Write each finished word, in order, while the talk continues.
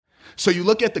So you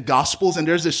look at the Gospels, and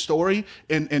there's this story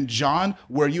in John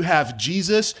where you have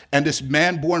Jesus and this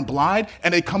man born blind,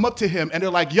 and they come up to him and they're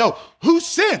like, yo, who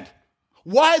sinned?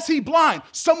 Why is he blind?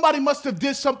 Somebody must have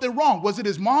did something wrong. Was it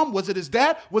his mom? Was it his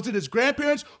dad? Was it his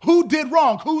grandparents? Who did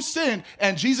wrong? Who sinned?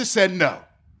 And Jesus said, no.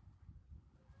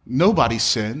 Nobody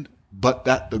sinned, but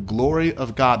that the glory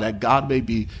of God, that God may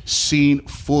be seen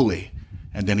fully.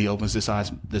 And then he opens this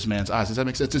man's eyes. Does that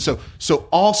make sense? And so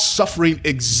all suffering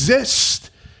exists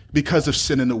because of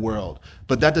sin in the world,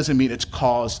 but that doesn't mean it's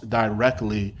caused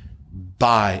directly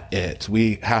by it.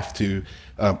 We have to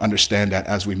understand that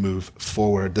as we move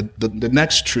forward. The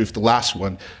next truth, the last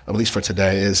one, at least for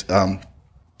today, is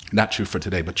not true for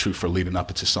today, but true for leading up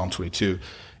into Psalm 22,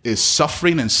 is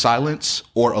suffering in silence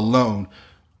or alone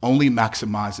only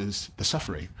maximizes the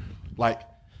suffering. Like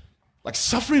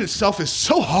suffering itself is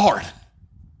so hard.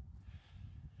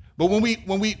 But when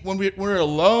we're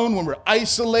alone, when we're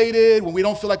isolated, when we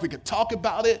don't feel like we can talk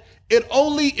about it, it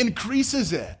only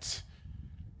increases it.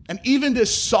 And even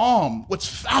this psalm, what's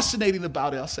fascinating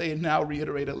about it, I'll say it now,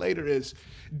 reiterate it later, is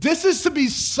this is to be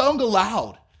sung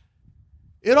aloud.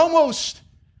 It almost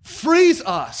frees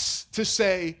us to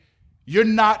say, you're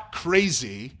not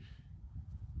crazy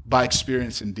by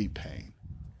experiencing deep pain.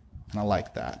 And I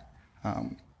like that.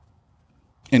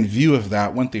 In view of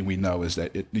that, one thing we know is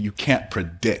that you can't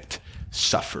predict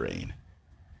suffering,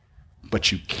 but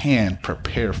you can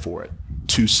prepare for it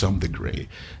to some degree.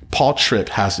 Paul Tripp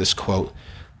has this quote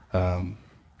from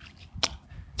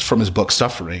his book,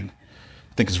 Suffering.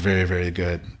 I think it's very, very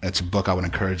good. It's a book I would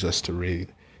encourage us to read.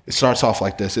 It starts off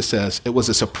like this. It says, it was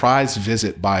a surprise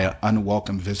visit by an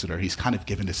unwelcome visitor. He's kind of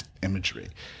given this imagery.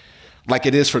 Like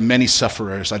it is for many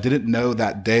sufferers, I didn't know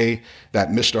that day that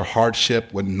Mr.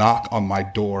 Hardship would knock on my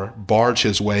door, barge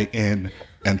his way in,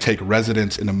 and take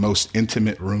residence in the most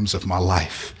intimate rooms of my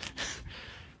life.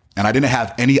 And I didn't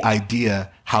have any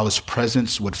idea how his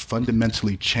presence would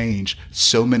fundamentally change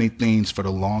so many things for the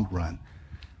long run.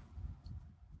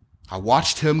 I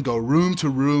watched him go room to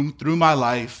room through my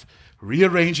life,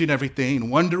 rearranging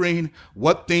everything, wondering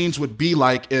what things would be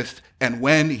like if and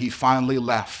when he finally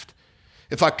left.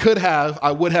 If I could have,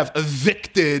 I would have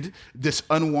evicted this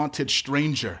unwanted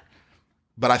stranger.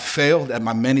 But I failed at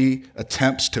my many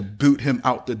attempts to boot him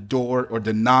out the door or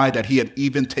deny that he had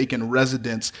even taken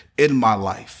residence in my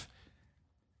life.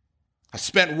 I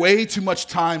spent way too much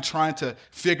time trying to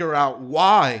figure out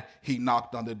why he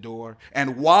knocked on the door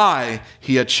and why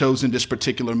he had chosen this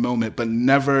particular moment, but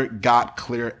never got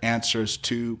clear answers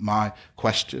to my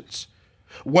questions.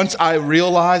 Once I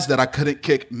realized that I couldn't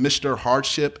kick Mr.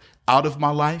 Hardship out of my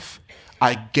life,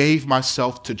 I gave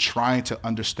myself to trying to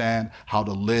understand how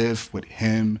to live with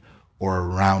him or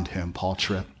around him, Paul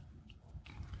Tripp.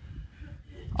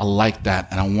 I like that,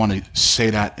 and I want to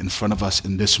say that in front of us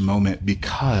in this moment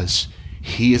because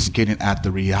he is getting at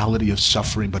the reality of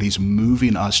suffering, but he's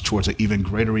moving us towards an even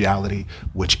greater reality,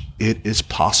 which it is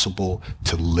possible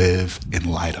to live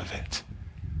in light of it.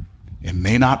 It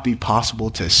may not be possible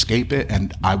to escape it,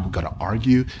 and I'm going to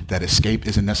argue that escape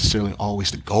isn't necessarily always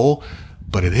the goal,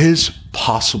 but it is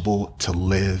possible to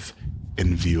live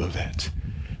in view of it.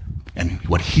 And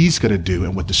what he's going to do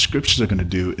and what the scriptures are going to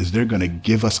do is they're going to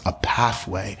give us a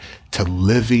pathway to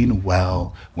living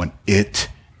well when it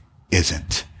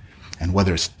isn't. And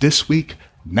whether it's this week,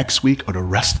 next week, or the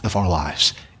rest of our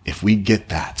lives, if we get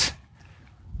that,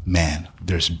 man,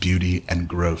 there's beauty and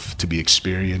growth to be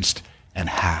experienced and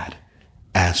had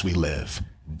as we live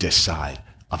this side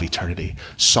of eternity.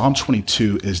 Psalm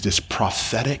 22 is this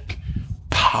prophetic,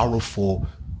 powerful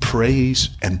praise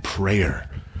and prayer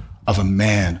of a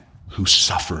man who's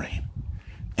suffering.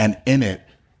 And in it,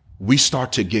 we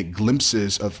start to get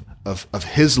glimpses of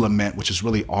his lament, which is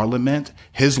really our lament,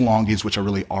 his longings, which are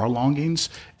really our longings,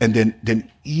 and then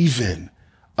even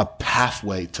a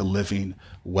pathway to living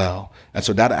well. And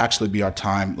so that'll actually be our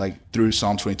time, like through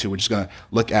Psalm 22. We're just going to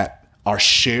look at our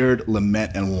shared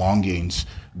lament and longings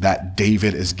that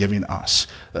David is giving us,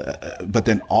 but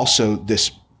then also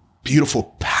this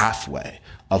beautiful pathway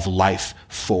of life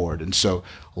forward. And so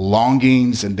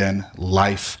longings and then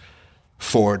life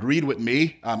forward. Read with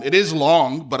me. It is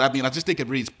long, but I just think it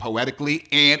reads poetically,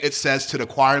 and it says to the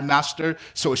choir master,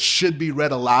 so it should be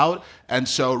read aloud. And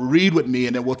so read with me,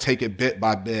 and then we'll take it bit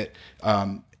by bit,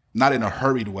 not in a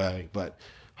hurried way, but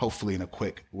hopefully in a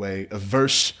quick way.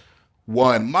 Verse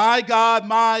 1, my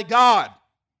God,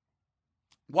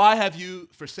 why have you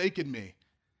forsaken me?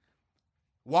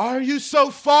 Why are you so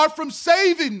far from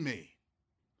saving me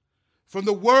from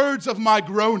the words of my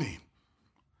groaning?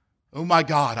 Oh my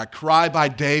God, I cry by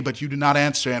day, but you do not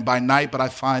answer, and by night, but I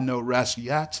find no rest.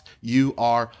 Yet you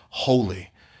are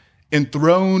holy,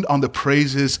 enthroned on the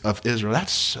praises of Israel.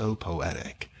 That's so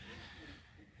poetic.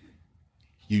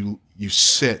 You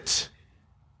sit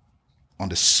on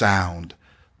the sound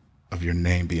of your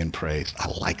name being praised. I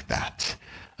like that.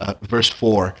 Verse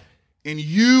 4, in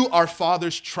you our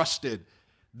fathers trusted.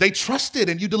 They trusted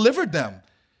and you delivered them.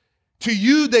 To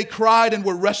you they cried and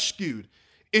were rescued.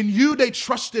 In you they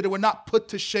trusted and were not put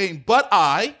to shame. But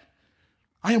I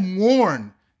am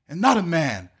worn and not a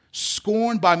man,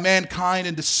 scorned by mankind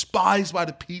and despised by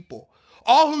the people.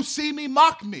 All who see me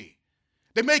mock me.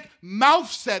 They make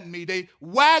mouths at me. They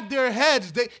wag their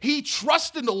heads. He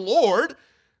trusts in the Lord.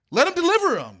 Let him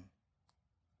deliver him.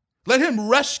 Let him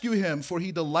rescue him, for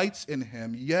he delights in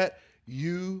him. Yet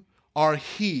you are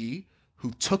he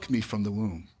who took me from the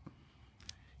womb.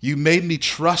 You made me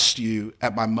trust you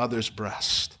at my mother's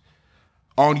breast.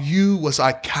 On you was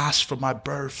I cast from my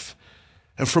birth,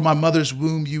 and from my mother's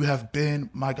womb you have been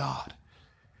my God.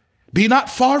 Be not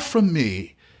far from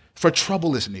me, for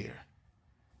trouble is near.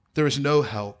 There is no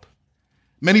help.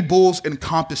 Many bulls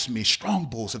encompass me. Strong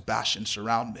bulls of Bashan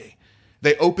surround me.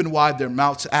 They open wide their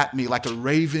mouths at me like a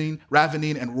ravening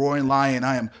and roaring lion.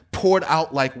 I am poured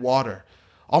out like water.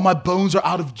 All my bones are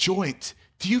out of joint.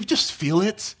 Do you just feel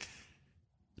it?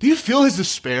 Do you feel his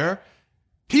despair?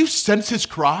 Can you sense his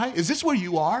cry? Is this where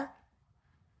you are?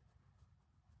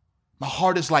 My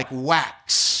heart is like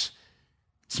wax.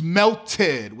 It's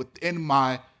melted within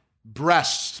my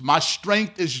breast. My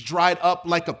strength is dried up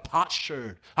like a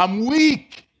potsherd. I'm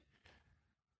weak.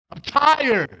 I'm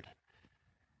tired.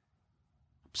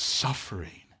 I'm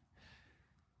suffering.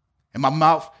 And my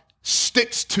mouth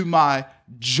sticks to my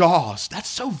jaws. That's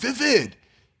so vivid.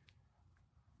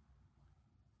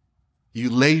 You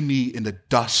lay me in the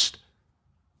dust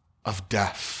of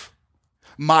death.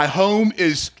 My home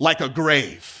is like a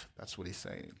grave. That's what he's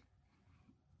saying.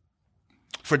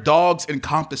 For dogs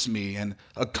encompass me, and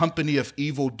a company of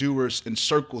evildoers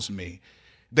encircles me.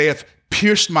 They have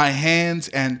pierced my hands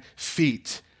and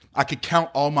feet. I could count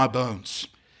all my bones.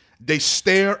 They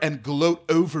stare and gloat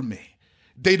over me.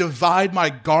 They divide my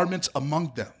garments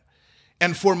among them,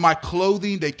 and for my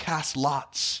clothing they cast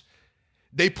lots.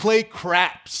 They play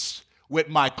craps with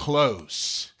my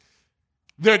clothes.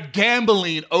 They're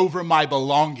gambling over my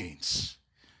belongings.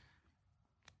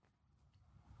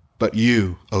 But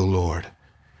you, O Lord,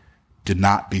 do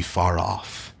not be far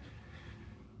off.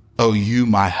 O you,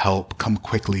 my help, come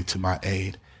quickly to my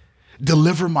aid.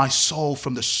 Deliver my soul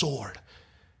from the sword,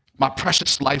 my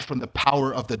precious life from the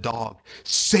power of the dog.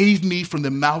 Save me from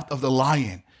the mouth of the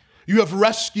lion. You have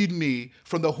rescued me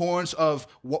from the horns of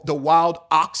the wild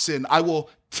oxen. I will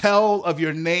tell of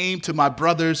your name to my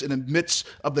brothers in the midst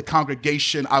of the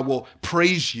congregation. I will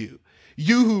praise you.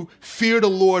 You who fear the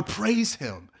Lord, praise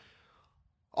him.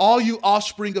 All you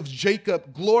offspring of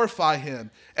Jacob, glorify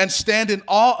him and stand in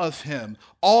awe of him.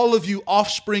 All of you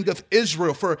offspring of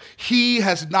Israel, for he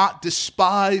has not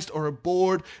despised or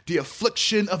abhorred the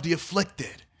affliction of the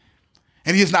afflicted.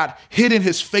 And he has not hidden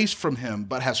his face from him,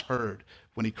 but has heard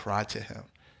when he cried to him.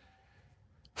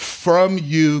 From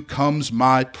you comes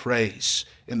my praise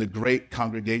in the great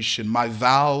congregation. My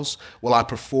vows will I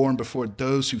perform before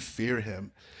those who fear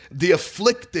him. The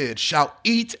afflicted shall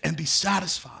eat and be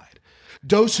satisfied.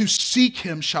 Those who seek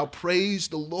him shall praise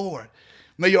the Lord.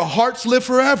 May your hearts live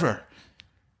forever.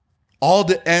 All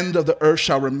the end of the earth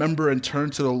shall remember and turn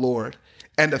to the Lord,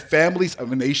 and the families of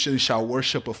the nations shall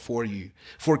worship before you.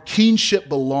 For kingship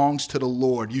belongs to the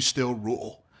Lord. You still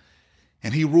rule.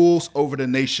 And he rules over the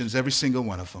nations, every single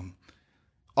one of them.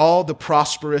 All the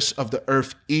prosperous of the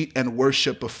earth eat and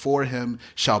worship before him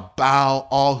shall bow,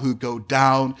 all who go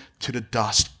down to the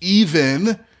dust,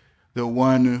 even the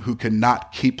one who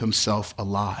cannot keep himself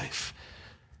alive.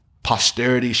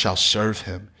 Posterity shall serve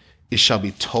him. It shall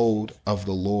be told of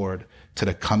the Lord to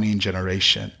the coming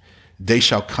generation. They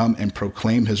shall come and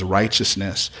proclaim his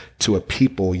righteousness to a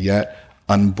people yet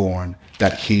unborn,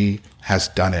 that he has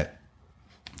done it.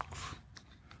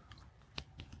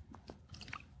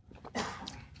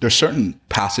 There's certain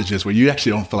passages where you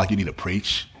actually don't feel like you need to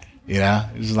preach. You know,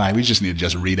 it's like we just need to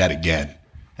just read that again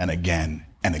and again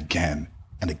and again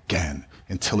and again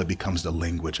until it becomes the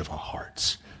language of our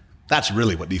hearts. That's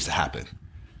really what needs to happen.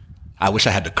 I wish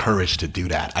I had the courage to do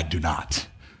that. I do not.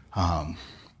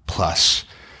 Plus,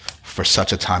 for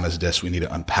such a time as this, we need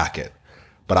to unpack it.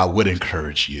 But I would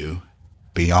encourage you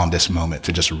beyond this moment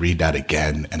to just read that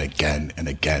again and again and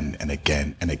again and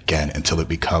again and again until it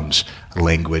becomes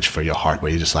language for your heart where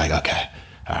you're just like, okay,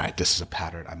 all right, this is a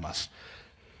pattern I must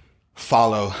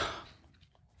follow.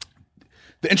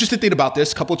 The interesting thing about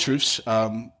this, couple of truths,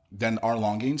 then our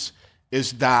longings,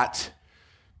 is that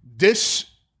this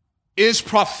is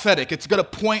prophetic. It's going to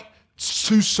point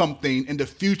to something in the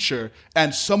future,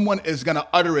 and someone is going to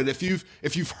utter it. If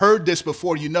you've heard this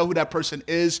before, you know who that person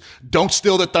is. Don't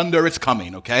steal the thunder, it's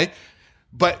coming, okay?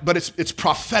 But it's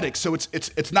prophetic, so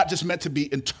it's not just meant to be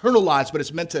internalized, but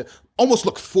it's meant to almost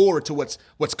look forward to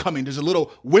what's coming. There's a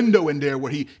little window in there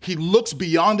where he looks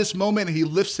beyond this moment and he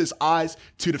lifts his eyes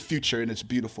to the future, and it's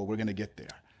beautiful. We're going to get there.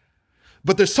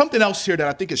 But there's something else here that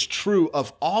I think is true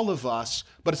of all of us,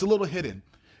 but it's a little hidden.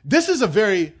 This is a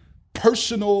very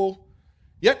personal,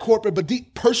 yet corporate, but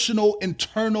deep personal,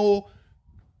 internal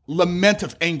lament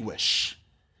of anguish,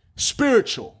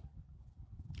 spiritual.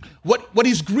 What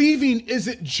he's grieving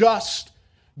isn't just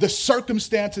the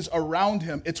circumstances around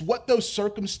him. It's what those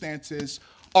circumstances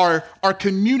are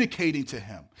communicating to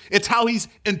him. It's how he's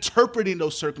interpreting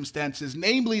those circumstances,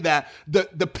 namely that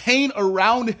the pain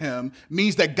around him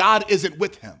means that God isn't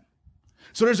with him.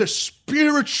 So there's a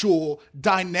spiritual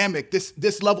dynamic,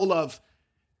 this level of,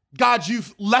 God,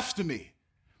 you've left me.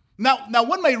 Now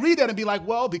one may read that and be like,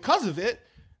 well, because of it,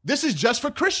 this is just for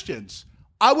Christians.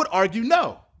 I would argue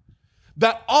no.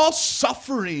 That all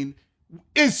suffering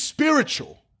is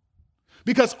spiritual,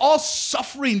 because all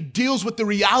suffering deals with the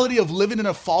reality of living in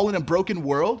a fallen and broken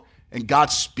world, and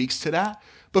God speaks to that.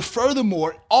 But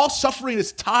furthermore, all suffering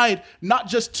is tied not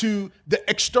just to the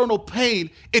external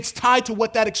pain, it's tied to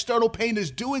what that external pain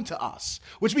is doing to us,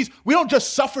 which means we don't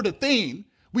just suffer the thing,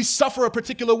 we suffer a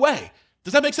particular way.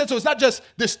 Does that make sense? So it's not just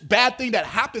this bad thing that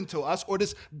happened to us or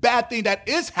this bad thing that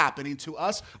is happening to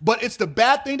us, but it's the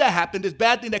bad thing that happened, this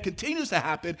bad thing that continues to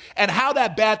happen, and how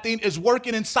that bad thing is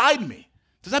working inside me.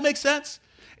 Does that make sense?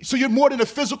 So you're more than a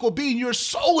physical being, you're a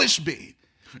soulish being.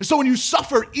 And so when you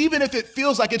suffer, even if it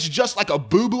feels like it's just like a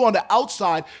boo-boo on the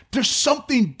outside, there's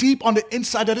something deep on the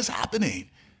inside that is happening.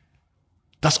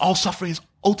 Thus, all suffering is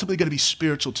ultimately going to be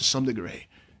spiritual to some degree.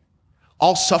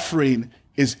 All suffering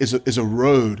is a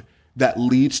road that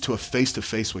leads to a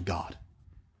face-to-face with God.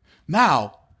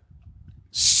 Now,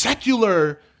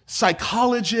 secular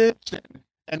psychologists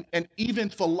and even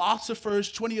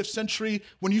philosophers, 20th century,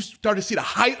 when you start to see the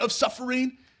height of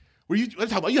suffering, where you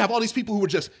have all these people who were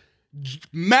just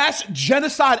mass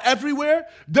genocide everywhere,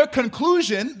 their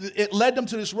conclusion, it led them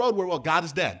to this road where, well, God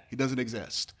is dead. He doesn't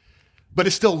exist. But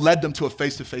it still led them to a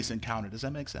face-to-face encounter. Does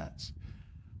that make sense?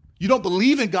 You don't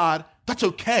believe in God, that's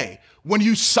okay. When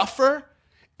you suffer,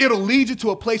 it'll lead you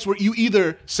to a place where you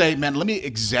either say, man, let me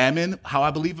examine how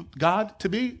I believe God to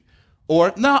be,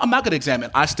 or no, I'm not going to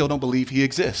examine. I still don't believe he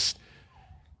exists.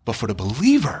 But for the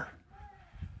believer,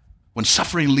 when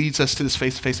suffering leads us to this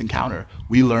face-to-face encounter,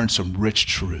 we learn some rich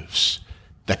truths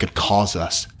that could cause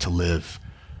us to live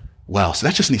well. So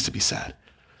that just needs to be said.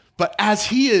 But as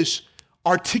he is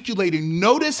articulating,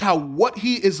 notice how what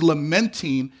he is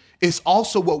lamenting is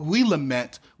also what we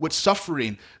lament with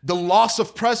suffering. The loss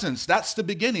of presence, that's the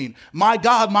beginning. My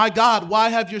God, why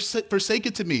have you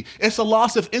forsaken to me? It's a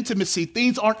loss of intimacy.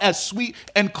 Things aren't as sweet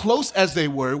and close as they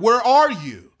were. Where are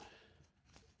you?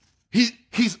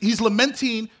 He's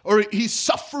lamenting, or he's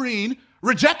suffering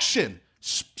rejection,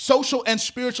 social and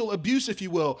spiritual abuse, if you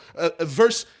will.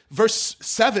 Verse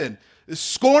 7.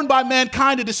 Scorned by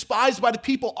mankind and despised by the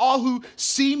people, all who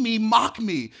see me mock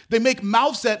me. They make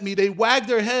mouths at me, they wag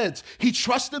their heads. He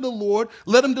trusts in the Lord,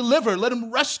 let him deliver, let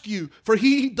him rescue, for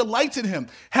he delights in him.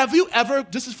 Have you ever,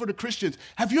 this is for the Christians,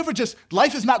 have you ever just,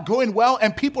 life is not going well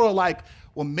and people are like,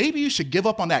 well, maybe you should give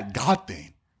up on that God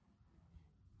thing.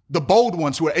 The bold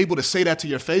ones who are able to say that to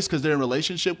your face because they're in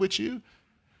relationship with you.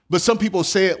 But some people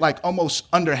say it like almost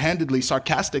underhandedly,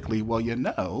 sarcastically. Well, you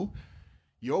know,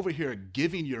 you're over here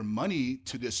giving your money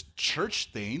to this church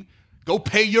thing. Go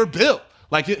pay your bill.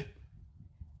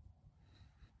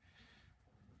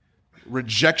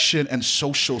 Rejection and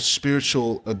social,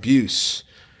 spiritual abuse.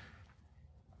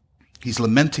 He's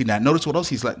lamenting that. Notice what else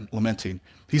he's lamenting.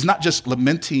 He's not just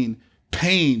lamenting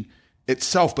pain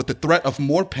itself, but the threat of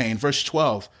more pain. Verse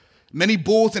 12. Many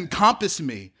bulls encompass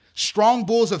me. Strong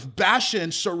bulls of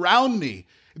Bashan surround me.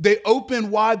 They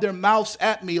open wide their mouths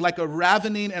at me like a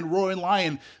ravening and roaring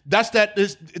lion.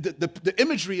 The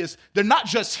imagery is they're not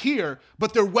just here,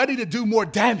 but they're ready to do more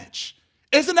damage.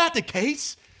 Isn't that the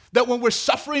case? That when we're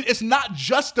suffering, it's not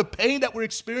just the pain that we're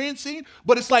experiencing,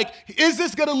 but it's like, is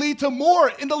this going to lead to more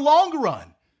in the long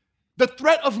run? The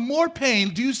threat of more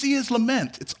pain, do you see his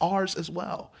lament? It's ours as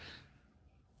well.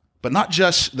 But not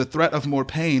just the threat of more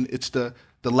pain, it's the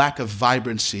lack of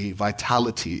vibrancy,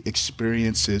 vitality,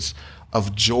 experiences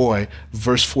of joy.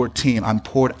 Verse 14, I'm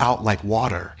poured out like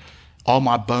water. All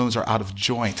my bones are out of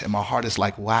joint and my heart is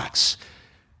like wax.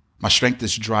 My strength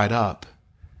is dried up.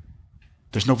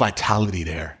 There's no vitality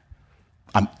there.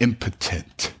 I'm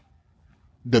impotent.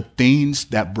 The things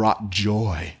that brought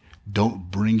joy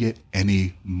don't bring it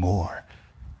anymore.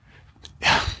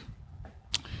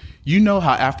 You know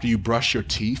how after you brush your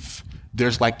teeth,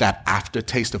 there's like that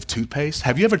aftertaste of toothpaste?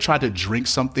 Have you ever tried to drink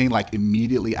something like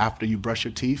immediately after you brush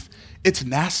your teeth? It's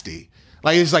nasty.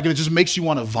 Like it's like it just makes you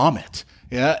want to vomit.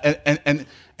 Yeah.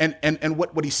 And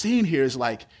what he's saying here is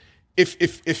like,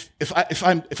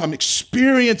 if I'm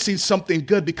experiencing something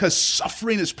good because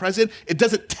suffering is present, it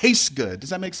doesn't taste good. Does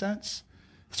that make sense?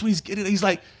 That's what he's getting at. He's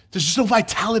like, there's just no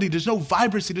vitality, there's no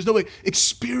vibrancy, there's no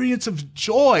experience of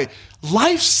joy.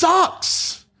 Life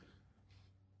sucks.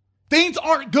 Things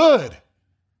aren't good.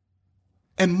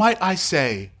 And might I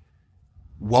say,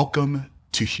 welcome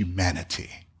to humanity.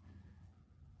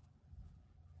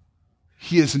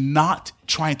 He is not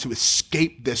trying to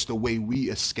escape this the way we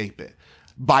escape it,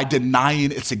 by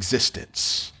denying its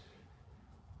existence.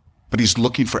 But he's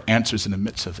looking for answers in the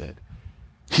midst of it.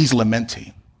 He's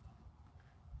lamenting.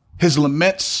 His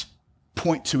laments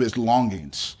point to his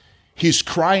longings. He's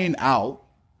crying out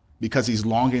because he's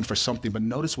longing for something, but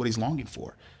notice what he's longing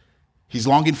for. He's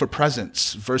longing for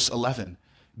presence, verse 11.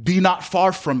 Be not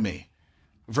far from me,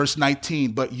 verse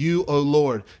 19. But you, O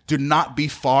Lord, do not be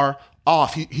far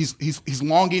off. He's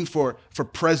longing for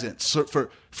presence,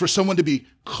 for someone to be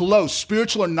close,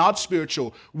 spiritual or not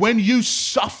spiritual. When you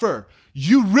suffer,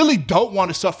 you really don't want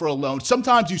to suffer alone.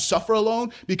 Sometimes you suffer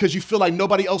alone because you feel like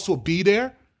nobody else will be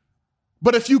there.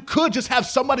 But if you could just have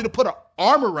somebody to put an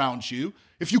arm around you,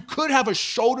 if you could have a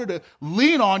shoulder to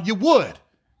lean on, you would.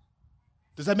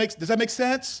 Does that make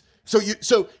sense?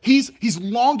 So he's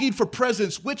longing for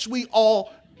presence, which we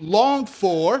all long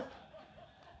for,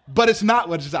 but it's not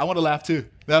what it is. I want to laugh too.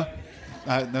 No?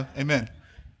 No? Amen.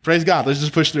 Praise God. Let's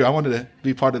just push through. I wanted to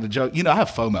be part of the joke. You know, I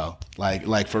have FOMO,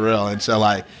 like for real. And so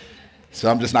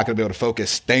I'm just not going to be able to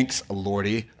focus. Thanks,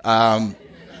 Lordy.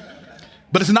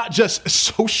 But it's not just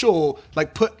social,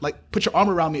 put your arm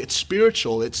around me. It's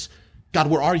spiritual. It's, God,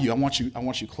 where are you? I want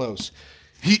you close.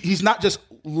 He's not just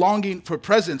longing for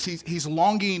presence. He's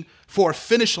longing for a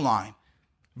finish line.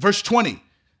 Verse 20,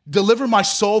 deliver my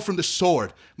soul from the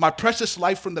sword, my precious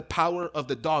life from the power of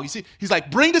the dog. You see, he's like,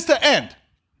 bring this to end.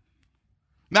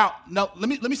 Now, let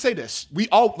me say this. We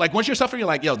all, once you're suffering, you're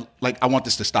like, yo, I want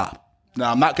this to stop. Now,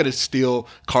 I'm not going to steal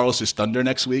Carlos's thunder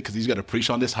next week because he's going to preach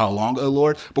on this, how long, oh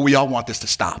Lord, but we all want this to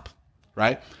stop,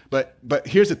 right? But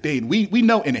here's the thing. We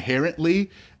know inherently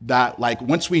that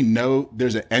once we know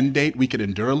there's an end date, we can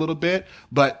endure a little bit,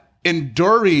 but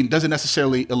enduring doesn't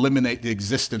necessarily eliminate the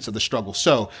existence of the struggle.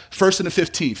 So 1st and the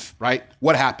 15th, right?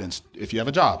 What happens if you have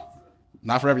a job?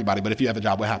 Not for everybody, but if you have a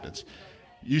job, what happens?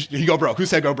 You go broke. Who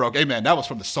said go broke? Amen. That was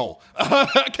from the soul.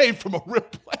 I came from a real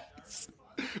place.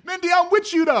 Mindy, I'm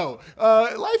with you though.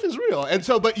 Life is real. And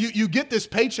so, but you get this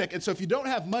paycheck. And so if you don't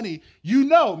have money, you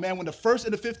know, man, when the 1st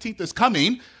and the 15th is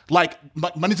coming,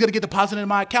 money's going to get deposited in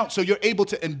my account. So you're able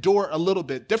to endure a little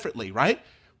bit differently, right?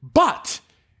 But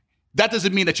that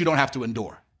doesn't mean that you don't have to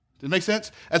endure. Does it make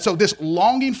sense? And so this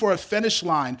longing for a finish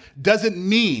line doesn't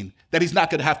mean that he's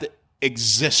not going to have to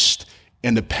exist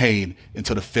in the pain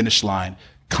until the finish line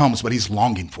comes, but he's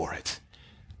longing for it.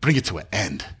 Bring it to an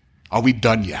end. Are we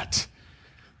done yet?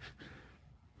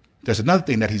 There's another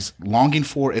thing that he's longing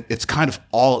for. It's kind of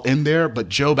all in there, but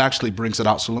Job actually brings it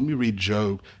out. So let me read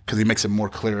Job because he makes it more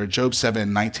clear. Job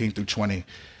 7:19-20.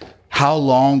 How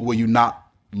long will you not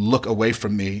look away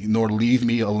from me, nor leave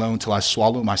me alone till I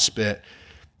swallow my spit?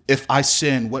 If I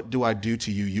sin, what do I do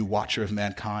to you, you watcher of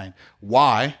mankind?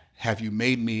 Why have you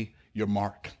made me your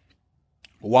mark?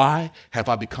 Why have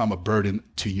I become a burden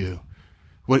to you?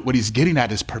 What he's getting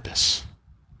at is purpose.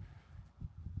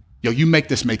 You make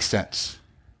this make sense.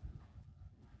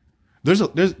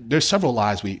 There's several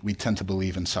lies we tend to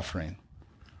believe in suffering.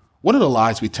 One of the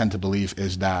lies we tend to believe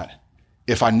is that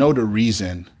if I know the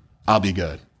reason, I'll be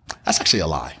good. That's actually a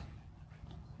lie.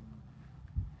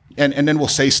 And then we'll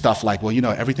say stuff like, well,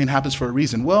 everything happens for a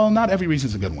reason. Well, not every reason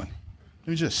is a good one.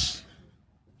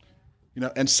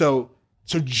 And so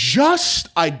just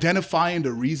identifying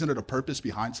the reason or the purpose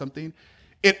behind something,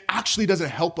 it actually doesn't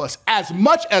help us as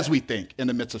much as we think in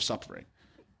the midst of suffering.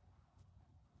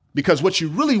 Because what you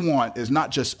really want is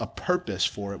not just a purpose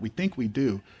for it. We think we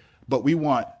do, but we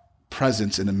want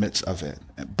presence in the midst of it.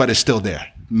 But it's still there.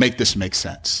 Make this make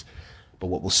sense. But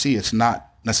what we'll see, it's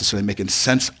not necessarily making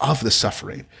sense of the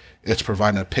suffering. It's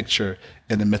providing a picture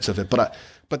in the midst of it. But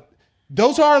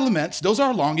those are our laments. Those are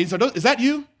our longings. Is that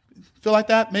you? Feel like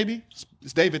that? Maybe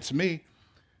it's David to me.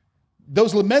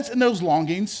 Those laments and those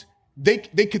longings, they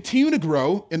continue to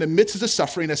grow in the midst of the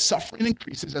suffering as suffering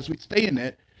increases, as we stay in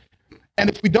it. And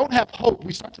if we don't have hope,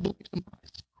 we start to believe some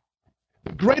lies.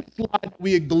 The greatest lie that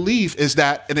we believe is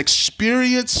that an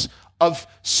experience of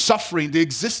suffering, the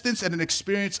existence and an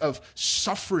experience of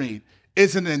suffering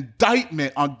is an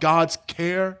indictment on God's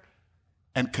care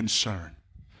and concern.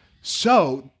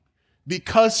 So,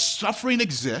 because suffering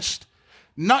exists,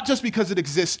 not just because it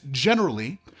exists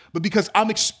generally, but because I'm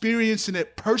experiencing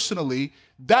it personally,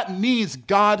 that means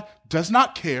God does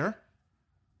not care.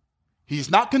 He's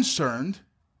not concerned.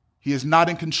 He is not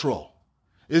in control.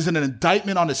 It isn't an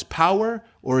indictment on his power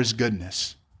or his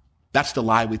goodness. That's the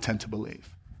lie we tend to believe.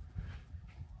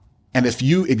 And if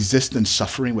you exist in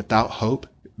suffering without hope,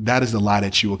 that is the lie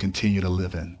that you will continue to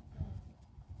live in.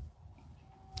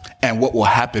 And what will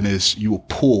happen is you will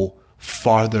pull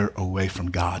farther away from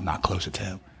God, not closer to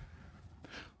him.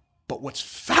 But what's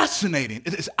fascinating,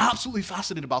 it is absolutely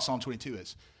fascinating about Psalm 22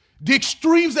 is the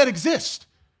extremes that exist.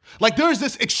 Like there is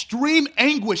this extreme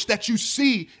anguish that you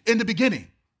see in the beginning.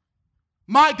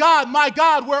 My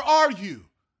God, where are you?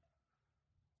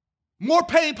 More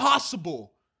pain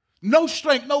possible. No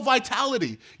strength, no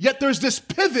vitality. Yet there's this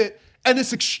pivot and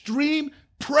this extreme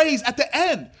praise at the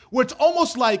end where it's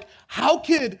almost like, how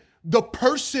could the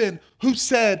person who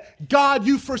said, God,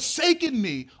 you've forsaken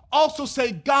me, also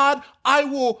say, God, I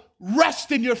will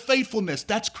rest in your faithfulness?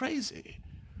 That's crazy.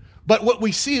 But what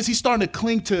we see is he's starting to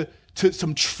cling to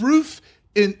some truth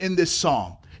in this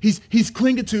psalm. He's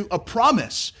clinging to a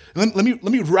promise. Let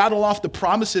me rattle off the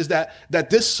promises that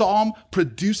this psalm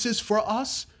produces for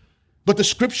us, but the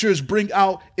scriptures bring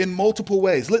out in multiple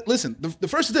ways. Listen, the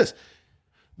first is this.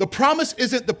 The promise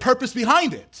isn't the purpose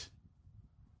behind it.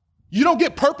 You don't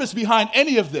get purpose behind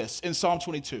any of this in Psalm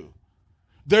 22.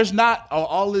 There's not,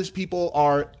 all these people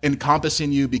are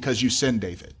encompassing you because you sinned,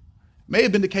 David. May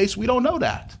have been the case. We don't know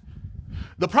that.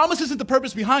 The promise isn't the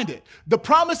purpose behind it. The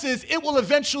promise is it will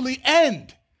eventually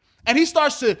end. And he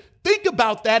starts to think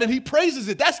about that and he praises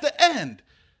it. That's the end.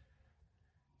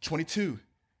 22.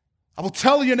 I will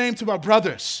tell your name to my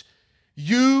brothers.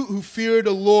 You who fear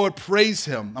the Lord, praise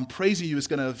him. I'm praising you. It's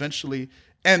going to eventually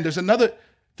end. There's another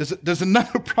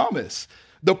promise.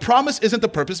 The promise isn't the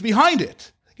purpose behind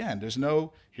it. Again,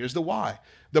 here's the why.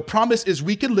 The promise is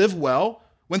we can live well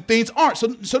when things aren't. So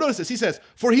notice this. He says,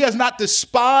 for he has not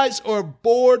despised or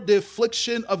abhorred the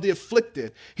affliction of the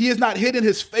afflicted. He has not hidden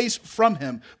his face from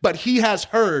him, but he has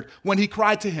heard when he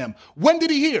cried to him. When did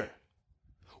he hear?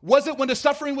 Was it when the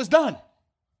suffering was done?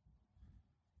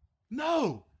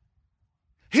 No.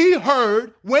 He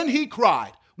heard when he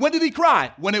cried. When did he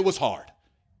cry? When it was hard.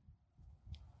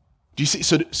 Do you see?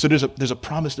 So there's a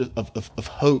promise of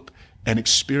hope and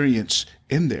experience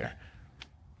in there.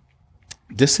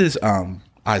 This is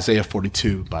Isaiah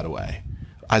 42, by the way.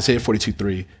 Isaiah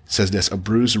 42:3 says this: a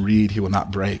bruised reed he will not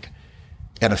break,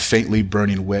 and a faintly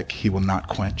burning wick he will not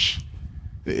quench.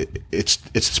 It's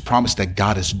this promise that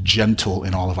God is gentle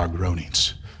in all of our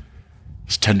groanings.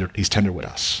 He's tender with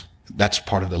us. That's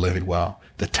part of the living well,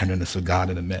 the tenderness of God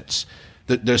in the midst.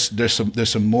 There's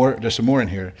some more in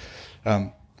here.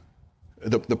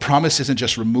 The promise isn't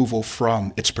just removal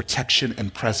from, it's protection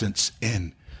and presence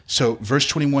in. So verse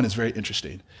 21 is very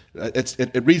interesting.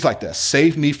 It reads like this: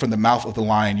 save me from the mouth of the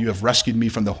lion. You have rescued me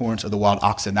from the horns of the wild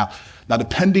oxen. Now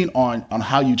depending on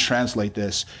how you translate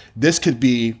this could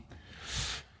be,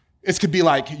 it could be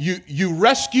like you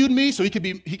rescued me. So he could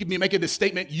be making this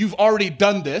statement, you've already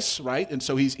done this, right? And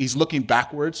so he's looking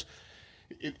backwards.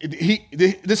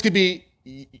 This could be,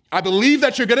 I believe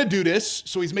that you're going to do this.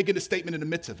 So he's making a statement in the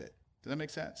midst of it. Does that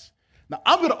make sense? Now,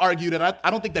 I'm going to argue that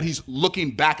I don't think that he's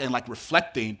looking back and like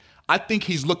reflecting. I think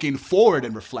he's looking forward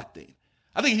and reflecting.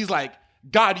 I think he's like,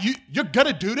 God, you're going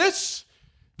to do this?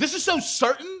 This is so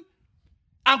certain.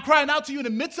 I'm crying out to you in the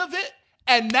midst of it.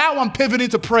 And now I'm pivoting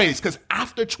to praise, because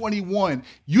after 21,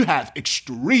 you have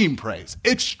extreme praise,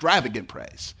 extravagant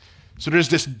praise. So there's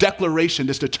this declaration,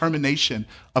 this determination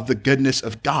of the goodness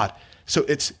of God. So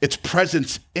it's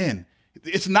presence in.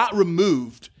 It's not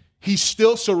removed. He's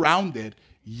still surrounded,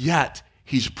 yet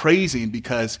he's praising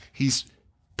because he's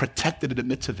protected in the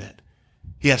midst of it.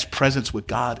 He has presence with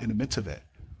God in the midst of it.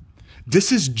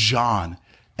 This is John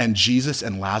and Jesus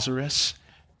and Lazarus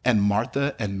and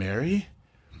Martha and Mary,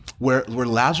 where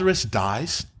Lazarus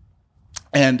dies,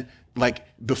 and like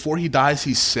before he dies,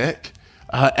 he's sick.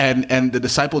 And the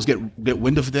disciples get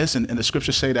wind of this, and the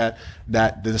scriptures say that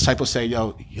the disciples say,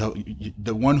 yo,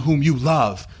 the one whom you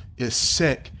love is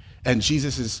sick. And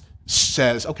Jesus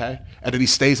says, okay. And then he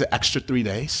stays an extra 3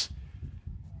 days.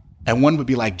 And one would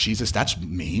be like, Jesus, that's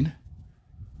mean.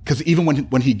 Because even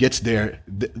when he gets there,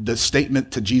 the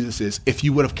statement to Jesus is, if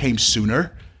you would have came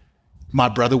sooner, my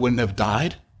brother wouldn't have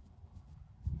died.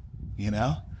 You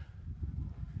know?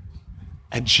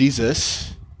 And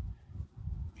Jesus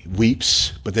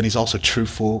weeps, but then he's also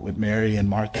truthful with Mary and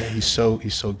Martha. He's so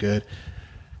good.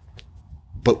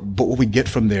 But what we get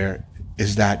from there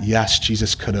is that, yes,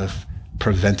 Jesus could have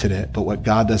prevented it, but what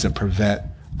God doesn't prevent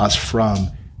us from,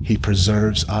 he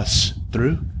preserves us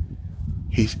through.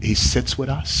 He sits with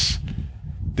us.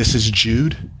 This is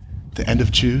Jude, the end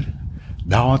of Jude.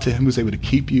 Now unto him who's able to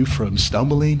keep you from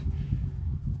stumbling,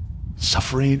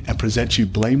 suffering, and present you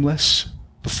blameless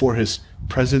before his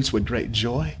presence with great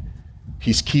joy.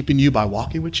 He's keeping you by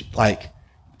walking with you.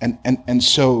 And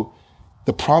so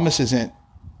the promise isn't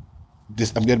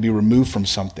this, I'm going to be removed from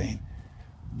something.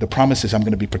 The promise is I'm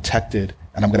going to be protected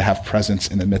and I'm going to have presence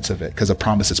in the midst of it, because the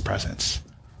promise is presence.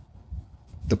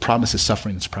 The promise is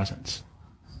suffering is presence.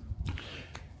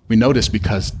 We know this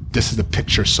because this is the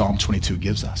picture Psalm 22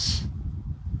 gives us.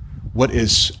 What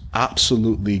is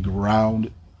absolutely ground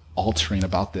altering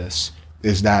about this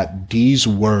is that these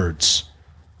words,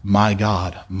 my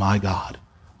God,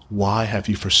 why have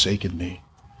you forsaken me,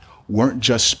 weren't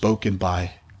just spoken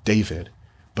by David,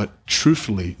 but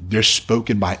truthfully, they're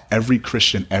spoken by every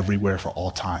Christian everywhere for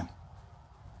all time.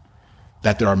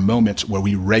 That there are moments where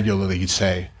we regularly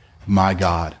say, my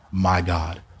God,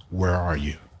 where are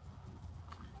you?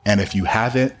 And if you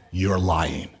haven't, you're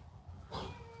lying.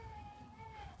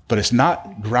 But it's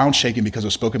not ground shaking because it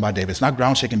was spoken by David. It's not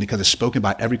ground shaking because it's spoken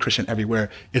by every Christian everywhere.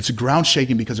 It's ground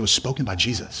shaking because it was spoken by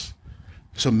Jesus.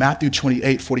 So Matthew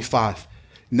 28:45.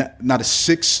 Now from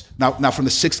the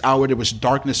 6th hour, there was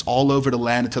darkness all over the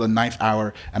land until the 9th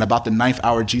hour. And about the 9th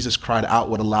hour, Jesus cried out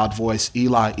with a loud voice,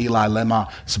 Eli, Eli,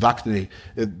 lema sabachthani.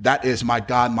 That is, my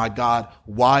God,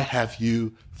 why have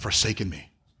you forsaken me?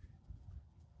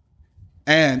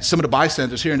 And some of the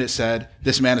bystanders hearing it said,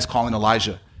 this man is calling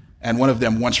Elijah. And one of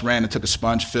them once ran and took a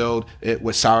sponge, filled it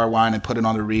with sour wine and put it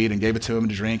on the reed and gave it to him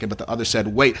to drink. But the other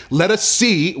said, wait, let us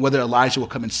see whether Elijah will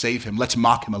come and save him. Let's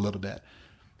mock him a little bit.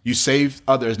 You saved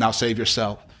others, now save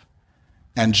yourself.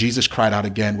 And Jesus cried out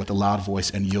again with a loud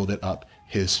voice and yielded up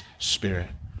his spirit.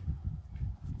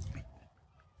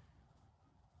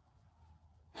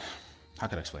 How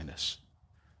could I explain this?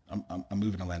 I'm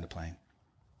moving to land a plane.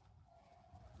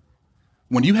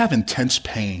 When you have intense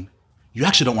pain, you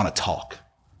actually don't want to talk.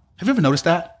 Have you ever noticed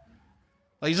that?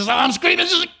 Like, you're just like, I'm screaming,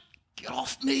 just like, get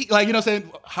off me. Like, you know what I'm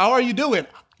saying? How are you doing?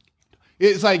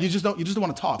 It's like you just don't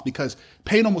want to talk because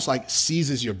pain almost like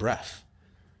seizes your breath.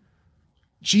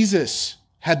 Jesus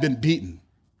had been beaten.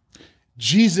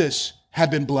 Jesus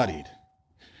had been bloodied.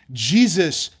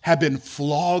 Jesus had been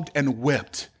flogged and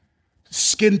whipped,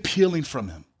 skin peeling from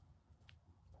him.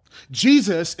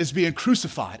 Jesus is being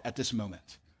crucified at this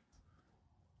moment,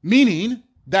 meaning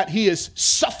that he is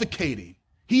suffocating.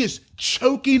 He is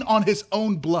choking on his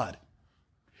own blood.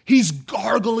 He's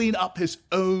gargling up his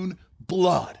own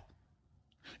blood.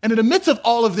 And in the midst of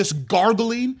all of this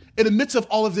gargling, in the midst of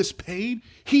all of this pain,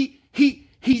 he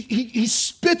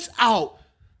spits out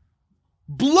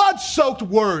blood-soaked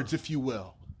words, if you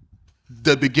will,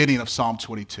 the beginning of Psalm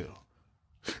 22.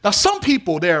 Now, some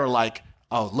people there are like,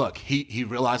 oh, look, he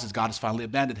realizes God has finally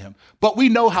abandoned him. But we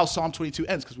know how Psalm 22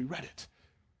 ends because we read it.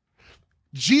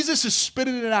 Jesus is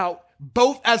spitting it out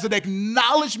both as an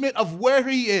acknowledgement of where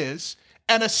he is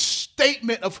and a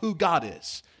statement of who God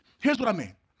is. Here's what I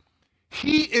mean.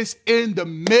 He is in the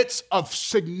midst of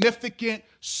significant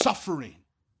suffering.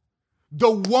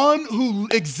 The one who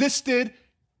existed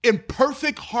in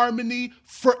perfect harmony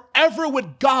forever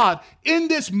with God in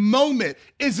this moment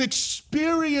is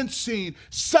experiencing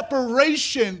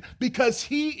separation because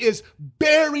he is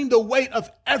bearing the weight of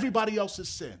everybody else's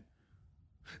sin.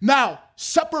 Now,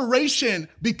 separation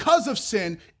because of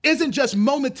sin isn't just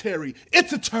momentary,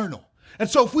 it's eternal. And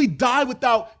so if we die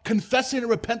without confessing and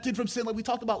repenting from sin like we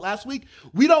talked about last week,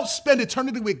 we don't spend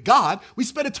eternity with God, we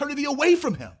spend eternity away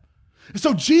from him. And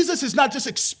so Jesus is not just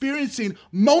experiencing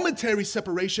momentary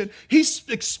separation, he's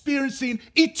experiencing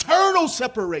eternal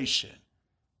separation.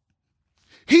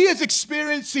 He is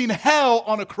experiencing hell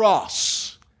on a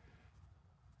cross.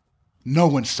 No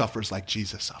one suffers like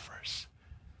Jesus suffers.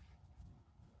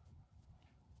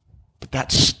 But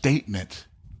that statement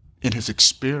in his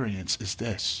experience is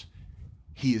this: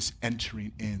 he is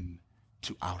entering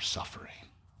into our suffering.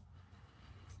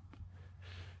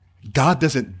 God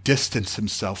doesn't distance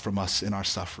himself from us in our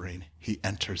suffering. He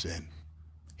enters in.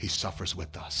 He suffers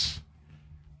with us.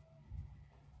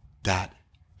 That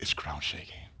is ground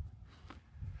shaking.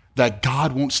 That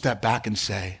God won't step back and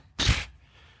say,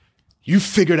 you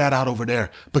figure that out over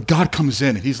there. But God comes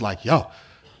in and he's like, yo,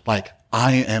 like,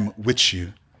 I am with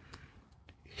you.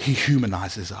 He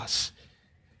humanizes us.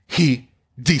 He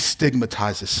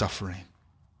destigmatizes suffering.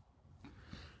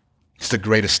 It's the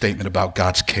greatest statement about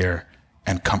God's care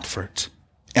and comfort,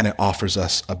 and it offers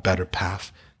us a better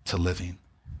path to living.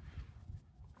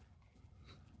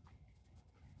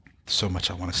 So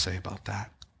much I want to say about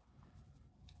that.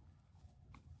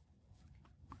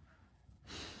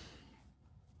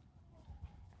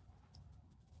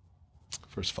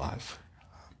 Verse 5.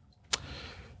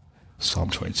 Psalm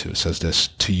 22, it says this: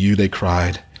 to you they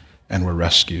cried and were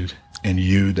rescued. In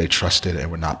you they trusted and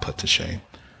were not put to shame.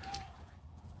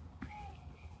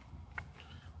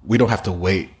 We don't have to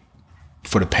wait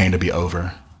for the pain to be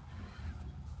over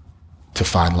to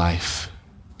find life.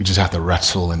 We just have to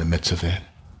wrestle in the midst of it.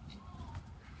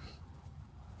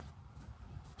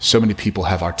 So many people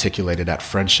have articulated that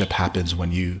friendship happens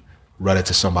when you run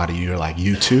into somebody, you're like,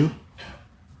 you too?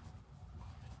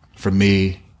 For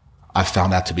me, I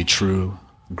found that to be true.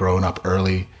 Growing up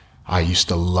early, I used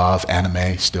to love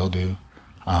anime, still do.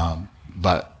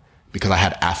 But because I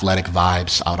had athletic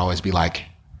vibes, I would always be like,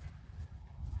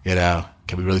 can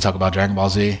we really talk about Dragon Ball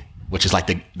Z? Which is like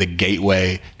the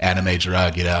gateway anime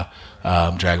drug,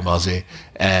 Dragon Ball Z.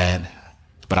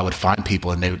 But I would find people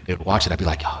and they would watch it. I'd be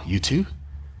like, oh, you too?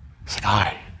 It's like, all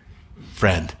right,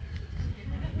 friend.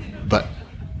 But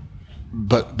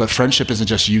friendship isn't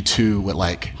just you two with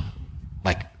like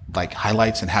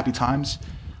highlights and happy times.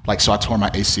 So I tore my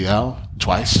ACL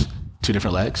twice, 2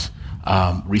 different legs.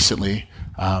 Recently,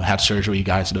 had surgery. You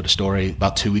guys know the story.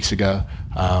 About 2 weeks ago,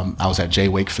 I was at Jay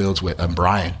Wakefield's with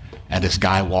Brian, and this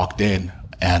guy walked in,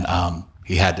 and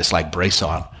he had this brace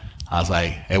on. I was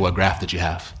like, hey, what graft did you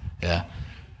have? Yeah.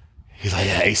 He's like,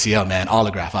 yeah, ACL, man,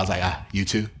 autograph. I was like, you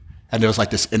too? And there was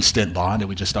this instant bond, and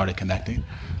we just started connecting.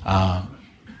 And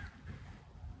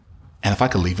if I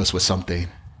could leave us with something,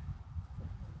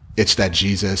 it's that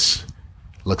Jesus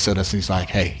looks at us and he's like,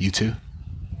 hey, you too?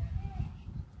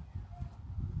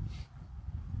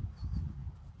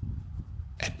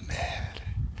 And man,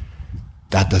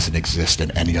 that doesn't exist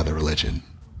in any other religion.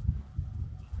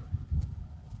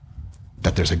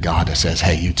 That there's a God that says,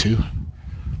 hey, you too?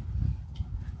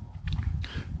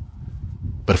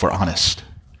 But if we're honest,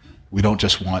 we don't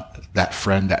just want that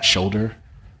friend, that shoulder.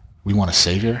 We want a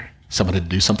savior, someone to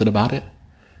do something about it.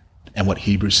 And what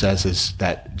Hebrews says is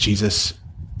that Jesus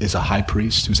is a high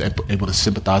priest who's able to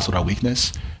sympathize with our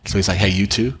weakness. So he's like, hey, you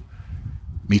too?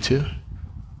 Me too?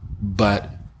 But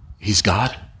he's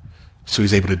God. So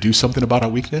he's able to do something about our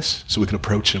weakness. So we can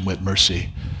approach him with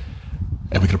mercy.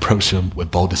 And we can approach him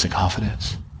with boldness and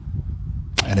confidence.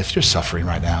 And if you're suffering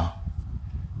right now,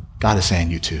 God is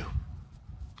saying, you too.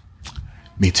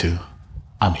 Me too.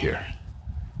 I'm here.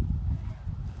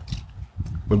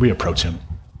 Would we approach him?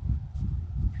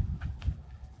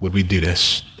 Would we do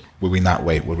this? Would we not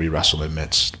wait? Would we wrestle in the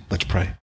midst? Let's pray.